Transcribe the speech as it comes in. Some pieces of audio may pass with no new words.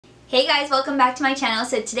Hey guys, welcome back to my channel.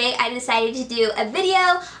 So today I decided to do a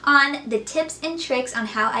video on the tips and tricks on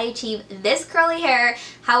how I achieve this curly hair,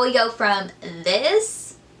 how we go from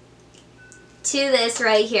this to this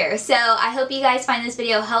right here. So I hope you guys find this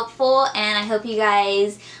video helpful, and I hope you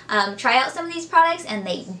guys try out some of these products and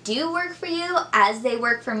they do work for you as they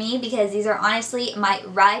work for me, because these are honestly my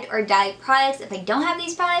ride or die products. If I don't have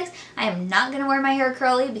these products, I am not going to wear my hair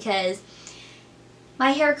curly, because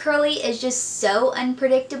my hair curly is just so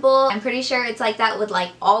unpredictable. I'm pretty sure it's like that with like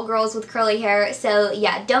all girls with curly hair. So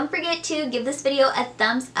yeah, don't forget to give this video a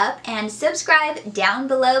thumbs up and subscribe down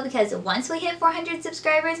below, because once we hit 400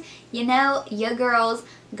 subscribers, you know, your girls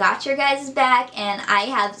got your guys' back, and I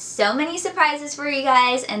have so many surprises for you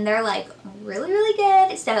guys, and they're like really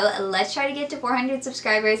good. So let's try to get to 400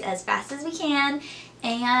 subscribers as fast as we can,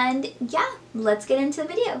 and yeah, let's get into the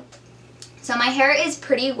video. So my hair is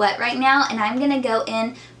pretty wet right now, and I'm going to go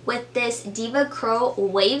in with this DevaCurl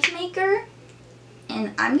Wavemaker,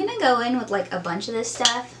 and I'm going to go in with like a bunch of this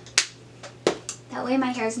stuff. That way my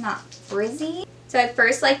hair is not frizzy. So I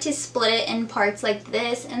first like to split it in parts like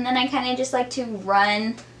this, and then I kind of just like to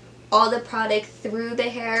run all the product through the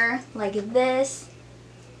hair like this.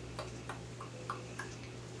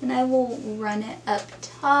 And I will run it up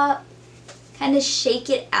top, kind of shake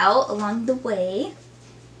it out along the way.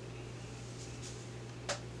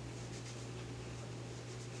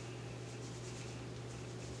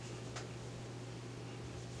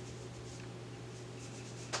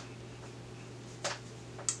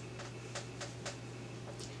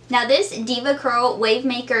 Now this DevaCurl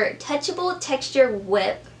Wavemaker Touchable Texture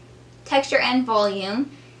Whip, Texture and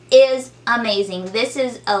Volume, is amazing. This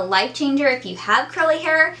is a life changer if you have curly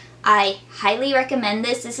hair. I highly recommend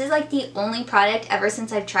this. This is like the only product ever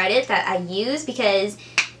since I've tried it that I use, because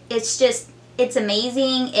it's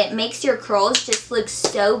amazing. It makes your curls just look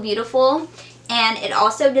so beautiful, and it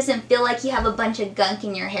also doesn't feel like you have a bunch of gunk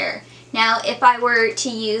in your hair. Now if I were to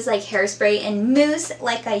use like hairspray and mousse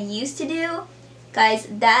like I used to do, guys,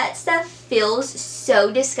 that stuff feels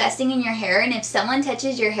so disgusting in your hair, and if someone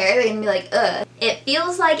touches your hair, they're gonna be like, ugh. It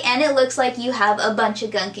feels like, and it looks like you have a bunch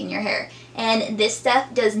of gunk in your hair. And this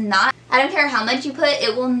stuff does not, I don't care how much you put,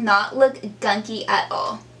 it will not look gunky at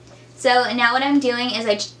all. So now what I'm doing is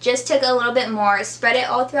I just took a little bit more, spread it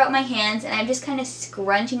all throughout my hands, and I'm just kind of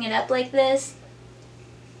scrunching it up like this.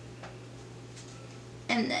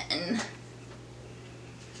 And then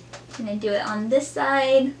I'm gonna do it on this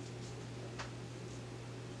side.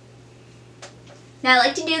 Now I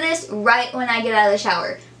like to do this right when I get out of the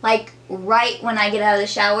shower. Like right when I get out of the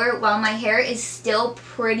shower while my hair is still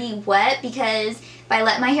pretty wet, because if I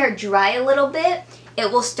let my hair dry a little bit,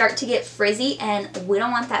 it will start to get frizzy, and we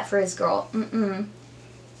don't want that frizz, girl.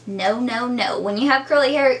 No, no, no. When you have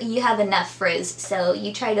curly hair, you have enough frizz, so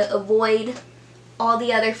you try to avoid all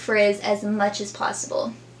the other frizz as much as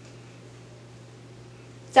possible.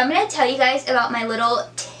 So I'm going to tell you guys about my little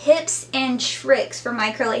tips and tricks for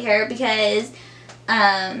my curly hair, because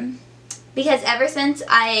ever since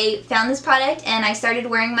I found this product and I started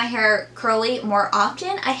wearing my hair curly more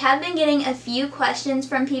often, I have been getting a few questions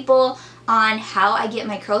from people on how I get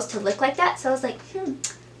my curls to look like that. So I was like,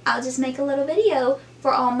 I'll just make a little video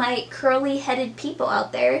for all my curly headed people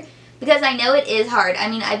out there, because I know it is hard. I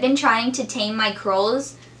mean, I've been trying to tame my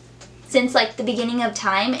curls since like the beginning of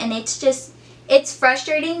time, and it's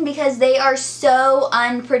frustrating because they are so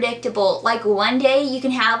unpredictable. Like one day you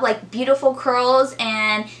can have like beautiful curls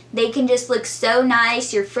and they can just look so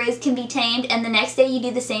nice, your frizz can be tamed, and the next day you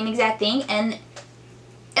do the same exact thing and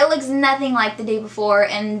it looks nothing like the day before,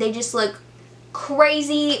 and they just look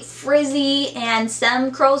crazy, frizzy, and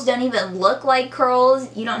some curls don't even look like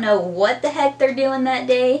curls. You don't know what the heck they're doing that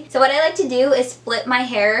day. So what I like to do is flip my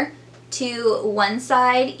hair to one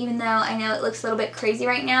side, even though I know it looks a little bit crazy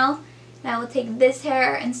right now. Now we'll take this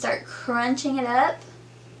hair and start crunching it up.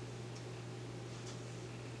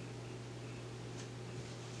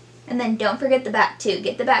 And then don't forget the back too.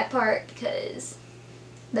 Get the back part, because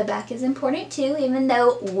the back is important too. Even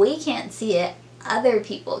though we can't see it, other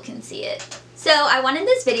people can see it. So I wanted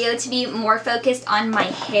this video to be more focused on my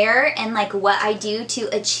hair and like what I do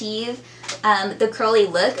to achieve the curly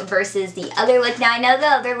look versus the other look. Now I know the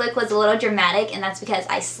other look was a little dramatic, and that's because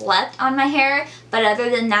I slept on my hair, but other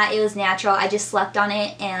than that it was natural. I just slept on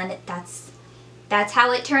it, and that's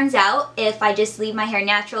how it turns out if I just leave my hair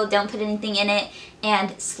natural, don't put anything in it,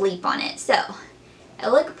 and sleep on it. So I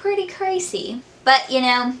look pretty crazy, but you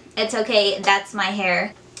know, it's okay, that's my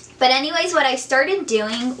hair. But anyways, what I started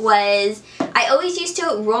doing was I always used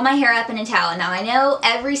to roll my hair up in a towel. Now I know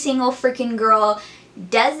every single freaking girl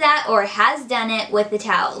does that or has done it with the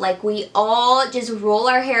towel. Like we all just roll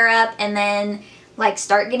our hair up and then like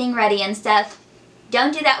start getting ready and stuff.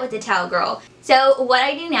 Don't do that with the towel, girl. So what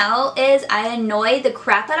I do now is I annoy the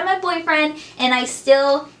crap out of my boyfriend and I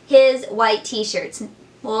steal his white t-shirts.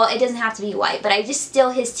 Well, it doesn't have to be white, but I just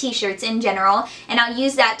steal his t-shirts in general, and I'll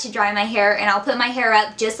use that to dry my hair, and I'll put my hair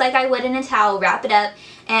up just like I would in a towel, wrap it up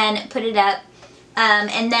and put it up.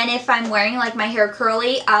 And then if I'm wearing like my hair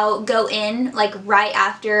curly, I'll go in like right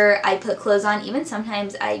after I put clothes on. Even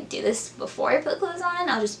sometimes I do this before I put clothes on.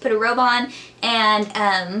 I'll just put a robe on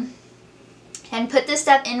and put this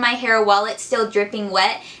stuff in my hair while it's still dripping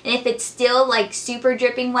wet. And if it's still like super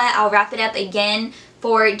dripping wet, I'll wrap it up again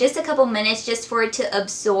for just a couple minutes just for it to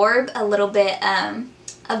absorb a little bit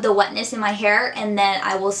of the wetness in my hair. And then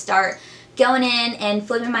I will start going in and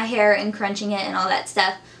flipping my hair and crunching it and all that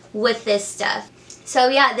stuff with this stuff. So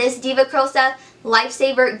yeah, this DevaCurl stuff,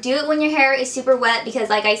 lifesaver. Do it when your hair is super wet because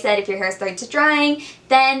like I said, if your hair starts drying,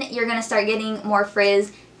 then you're going to start getting more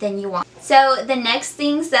frizz than you want. So the next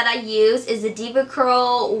things that I use is the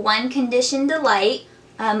DevaCurl One Condition Delight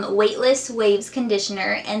Weightless Waves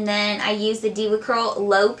Conditioner, and then I use the DevaCurl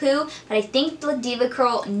Low Poo, but I think the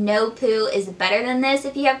DevaCurl No Poo is better than this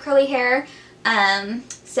if you have curly hair.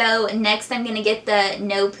 So next I'm going to get the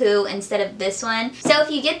No Poo instead of this one. So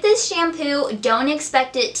if you get this shampoo, don't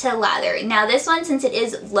expect it to lather. Now this one, since it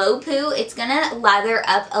is low poo, it's going to lather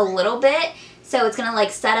up a little bit. So it's going to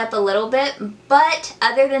like set up a little bit, but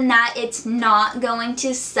other than that, it's not going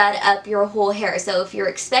to set up your whole hair. So if you're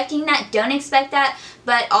expecting that, don't expect that.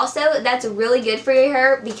 But also, that's really good for your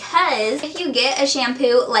hair because if you get a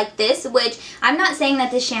shampoo like this, which I'm not saying that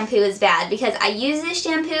this shampoo is bad because I use this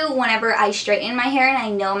shampoo whenever I straighten my hair and I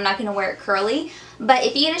know I'm not going to wear it curly. But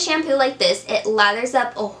if you get a shampoo like this, it lathers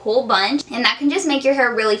up a whole bunch and that can just make your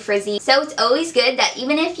hair really frizzy. So it's always good that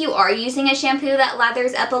even if you are using a shampoo that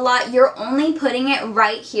lathers up a lot, you're only putting it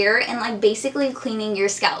right here and like basically cleaning your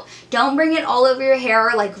scalp. Don't bring it all over your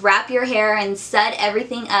hair, like wrap your hair and sud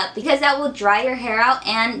everything up because that will dry your hair out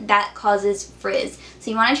and that causes frizz.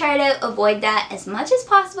 So you want to try to avoid that as much as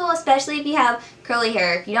possible, especially if you have curly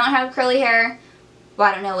hair. If you don't have curly hair, well,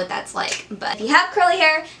 I don't know what that's like, but if you have curly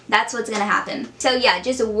hair, that's what's going to happen. So yeah,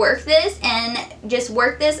 just work this and just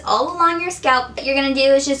work this all along your scalp. What you're going to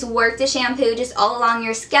do is just work the shampoo just all along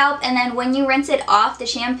your scalp, and then when you rinse it off, the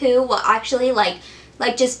shampoo will actually like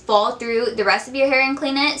just fall through the rest of your hair and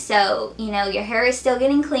clean it. So, you know, your hair is still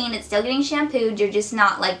getting clean, it's still getting shampooed, you're just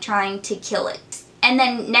not like trying to kill it. And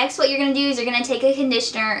then next what you're going to do is you're going to take a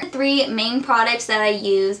conditioner. The three main products that I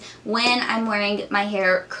use when I'm wearing my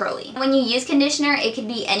hair curly. When you use conditioner, it could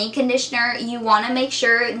be any conditioner. You want to make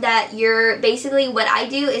sure that you're basically, what I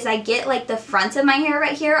do is I get like the front of my hair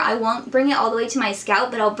right here. I won't bring it all the way to my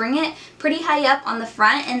scalp, but I'll bring it pretty high up on the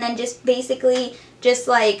front and then just basically just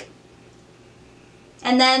like,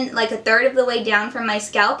 and then like a third of the way down from my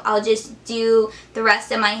scalp, I'll just do the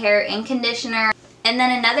rest of my hair in conditioner. And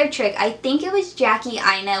then another trick, I think it was Jackie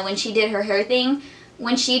Ina when she did her hair thing,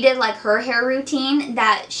 when she did like her hair routine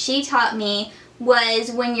that she taught me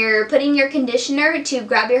was when you're putting your conditioner to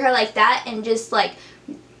grab your hair like that and just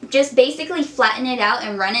basically flatten it out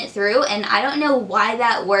and run it through. And I don't know why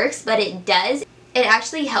that works, but it does. It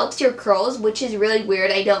actually helps your curls, which is really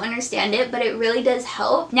weird. I don't understand it, but it really does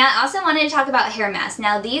help. Now, I also wanted to talk about hair masks.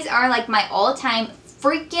 Now, these are like my all-time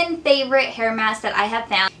freaking favorite hair masks that I have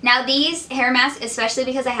found. Now, these hair masks, especially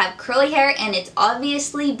because I have curly hair and it's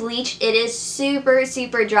obviously bleached, it is super,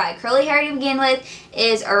 super dry. Curly hair to begin with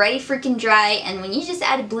is already freaking dry, and when you just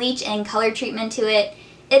add bleach and color treatment to it,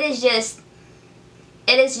 it is just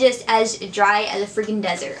as dry as a freaking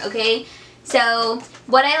desert, okay? So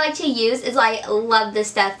what I like to use is, I love this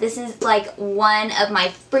stuff. This is like one of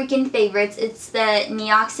my freaking favorites. It's the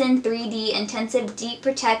Nioxin 3D Intensive Deep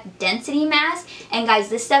Protect Density Mask. And guys,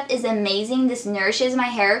 this stuff is amazing. This nourishes my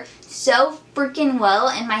hair so freaking well,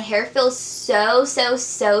 and my hair feels so, so,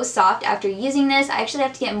 so soft after using this. I actually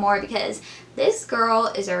have to get more because this girl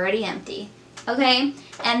is already empty. Okay,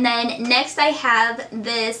 and then next I have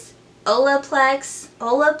this Olaplex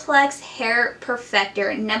Hair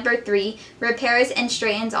Perfector number 3, repairs and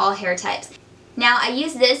straightens all hair types. Now, I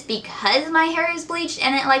use this because my hair is bleached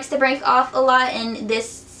and it likes to break off a lot, and this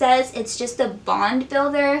says it's just a bond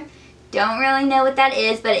builder. Don't really know what that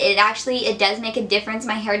is, but it does make a difference.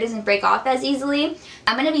 My hair doesn't break off as easily.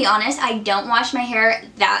 I'm gonna be honest, I don't wash my hair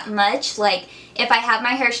that much. Like, if I have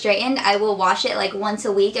my hair straightened, I will wash it like once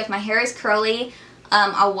a week. If my hair is curly,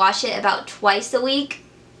 I'll wash it about twice a week.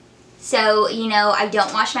 So, you know, I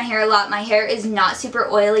don't wash my hair a lot. My hair is not super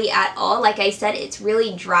oily at all. Like I said, it's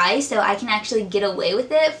really dry, so I can actually get away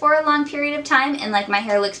with it for a long period of time, and like my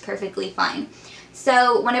hair looks perfectly fine.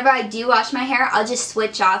 So whenever I do wash my hair, I'll just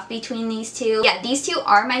switch off between these two. Yeah, these two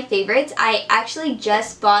are my favorites. I actually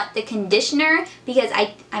just bought the conditioner because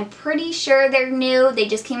I'm pretty sure they're new. They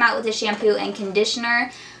just came out with a shampoo and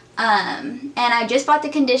conditioner. And I just bought the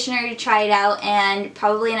conditioner to try it out, and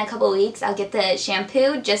probably in a couple weeks I'll get the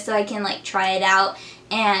shampoo just so I can like try it out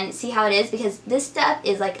and see how it is, because this stuff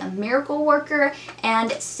is like a miracle worker,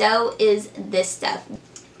 and so is this stuff.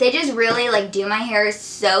 They just really like do my hair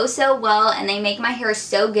so well, and they make my hair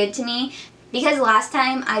so good to me. Because last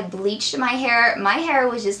time I bleached my hair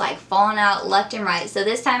was just like falling out left and right. So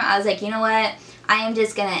this time I was like, you know what? I am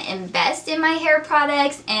just gonna invest in my hair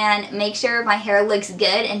products and make sure my hair looks good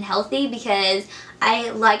and healthy, because I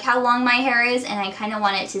like how long my hair is and I kind of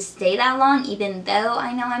want it to stay that long, even though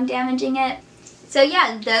I know I'm damaging it. So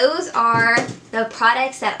yeah, those are the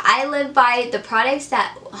products that I live by, the products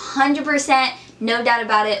that 100%, no doubt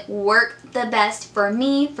about it, work the best for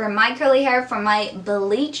me, for my curly hair, for my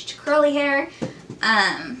bleached curly hair.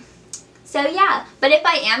 So yeah, but if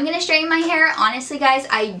I am going to straighten my hair, honestly guys,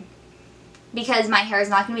 because my hair is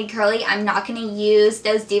not going to be curly, I'm not going to use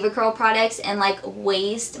those DevaCurl products and like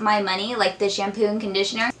waste my money, like the shampoo and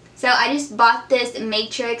conditioner. So I just bought this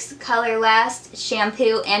Matrix Color Last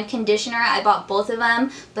shampoo and conditioner. I bought both of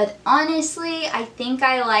them, but honestly, I think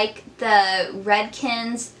I like the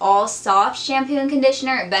Redken's All Soft shampoo and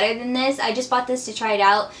conditioner better than this. I just bought this to try it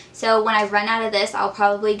out, so when I run out of this, I'll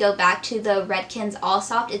probably go back to the Redken's All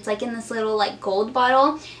Soft. It's like in this little like gold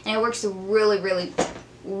bottle, and it works really good.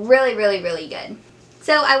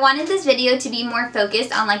 So I wanted this video to be more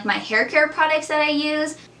focused on like my hair care products that I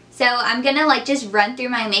use. So I'm gonna like just run through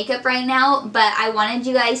my makeup right now, but I wanted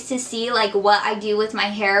you guys to see like what I do with my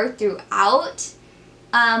hair throughout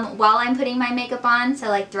while I'm putting my makeup on. So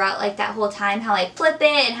like throughout like that whole time, how I flip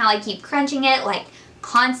it and how I keep crunching it like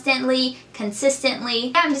constantly, consistently.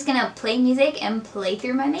 Yeah, I'm just gonna play music and play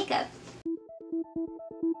through my makeup.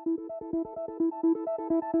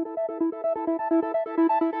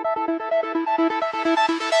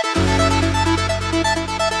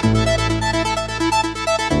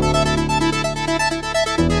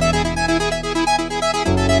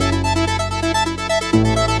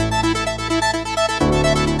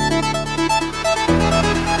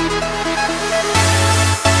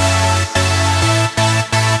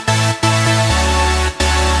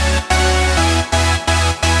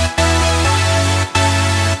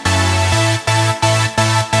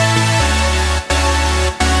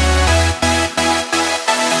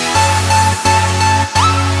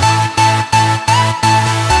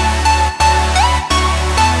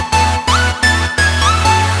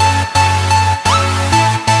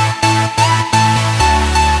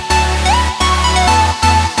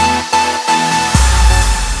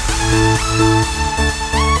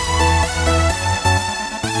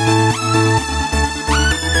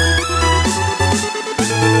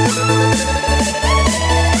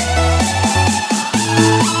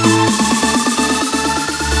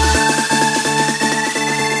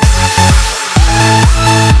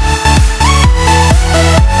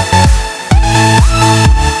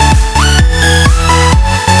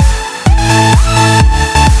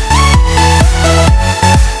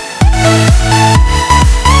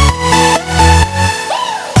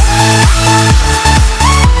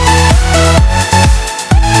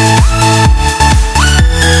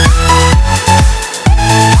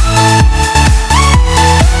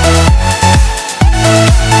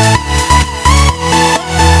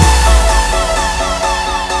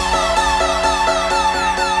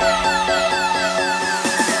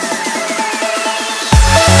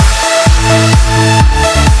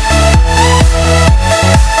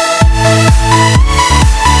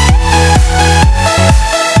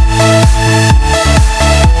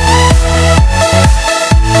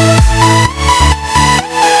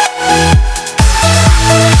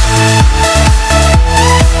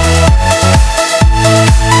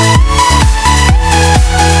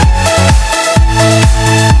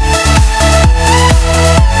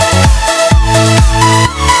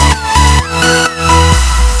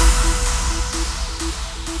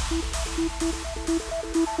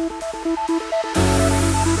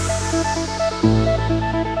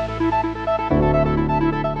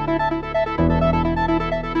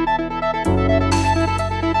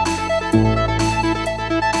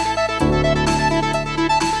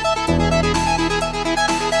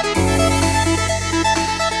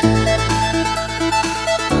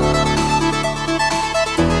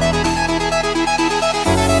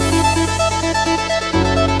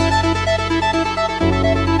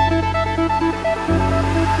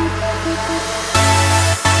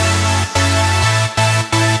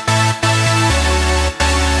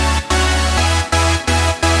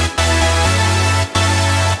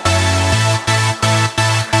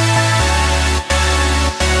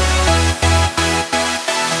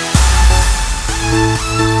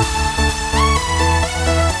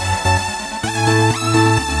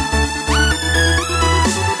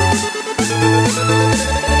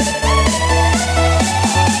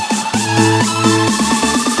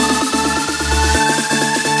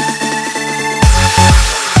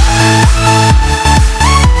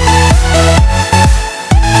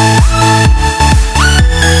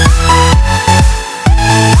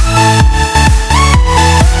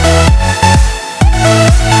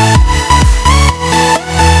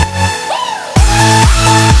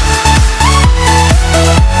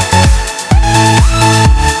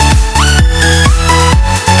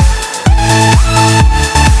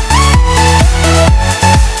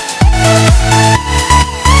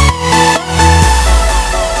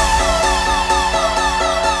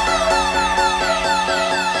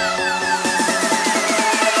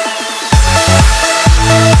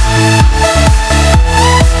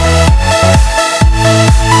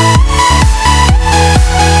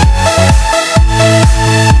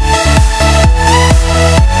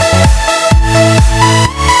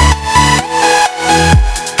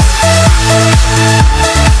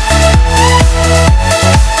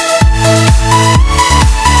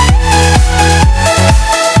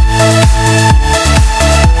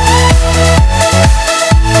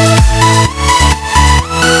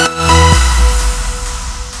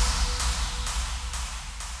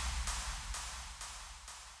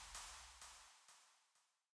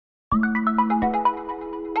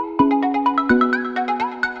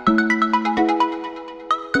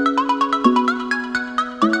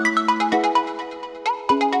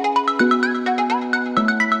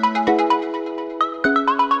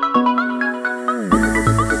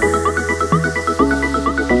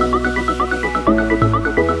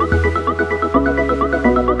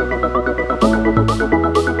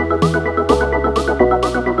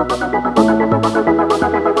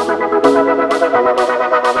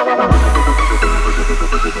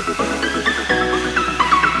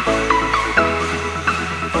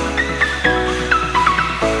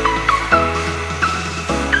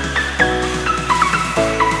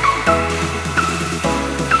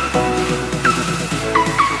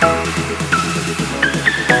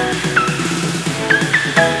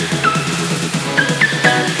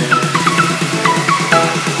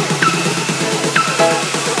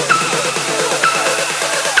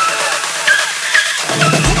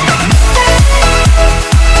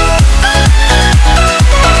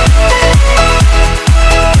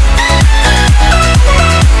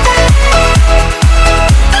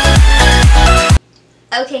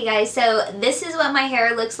 Okay guys, so this is what my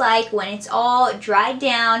hair looks like when it's all dried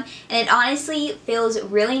down, and it honestly feels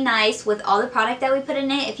really nice with all the product that we put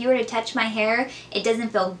in it. If you were to touch my hair, it doesn't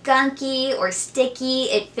feel gunky or sticky.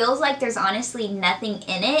 It feels like there's honestly nothing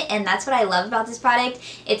in it, and that's what I love about this product.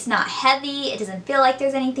 It's not heavy, it doesn't feel like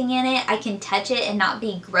there's anything in it. I can touch it and not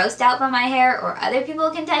be grossed out by my hair, or other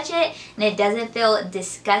people can touch it, and it doesn't feel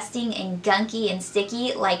disgusting and gunky and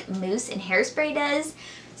sticky like mousse and hairspray does.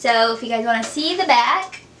 So if you guys want to see the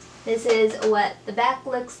back, this is what the back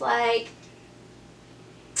looks like.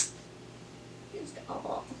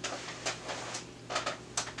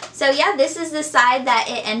 So yeah, this is the side that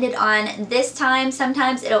it ended on this time.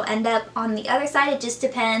 Sometimes it'll end up on the other side. It just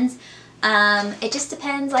depends. It just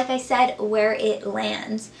depends, like I said, where it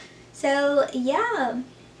lands. So yeah.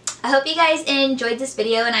 I hope you guys enjoyed this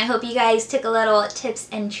video, and I hope you guys took a little tips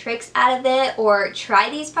and tricks out of it, or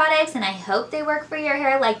try these products, and I hope they work for your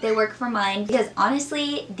hair like they work for mine, because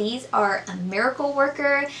honestly, these are a miracle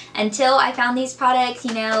worker. Until I found these products,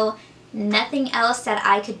 you know, nothing else that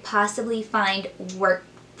I could possibly find worked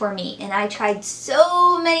for me. And I tried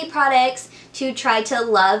so many products to try to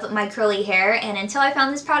love my curly hair, and until I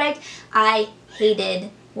found this product, I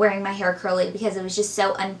hated wearing my hair curly because it was just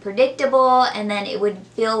so unpredictable, and then it would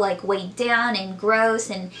feel like weighed down and gross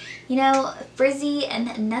and, you know, frizzy,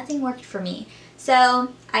 and nothing worked for me.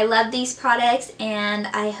 So I love these products, and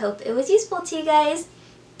I hope it was useful to you guys.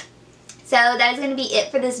 So that is going to be it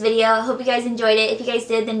for this video. I hope you guys enjoyed it. If you guys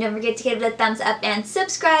did, then don't forget to give it a thumbs up and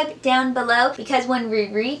subscribe down below, because when we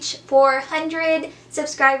reach 400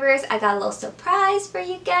 subscribers, I got a little surprise for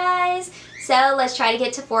you guys. So let's try to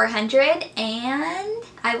get to 400, and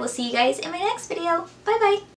I will see you guys in my next video. Bye bye.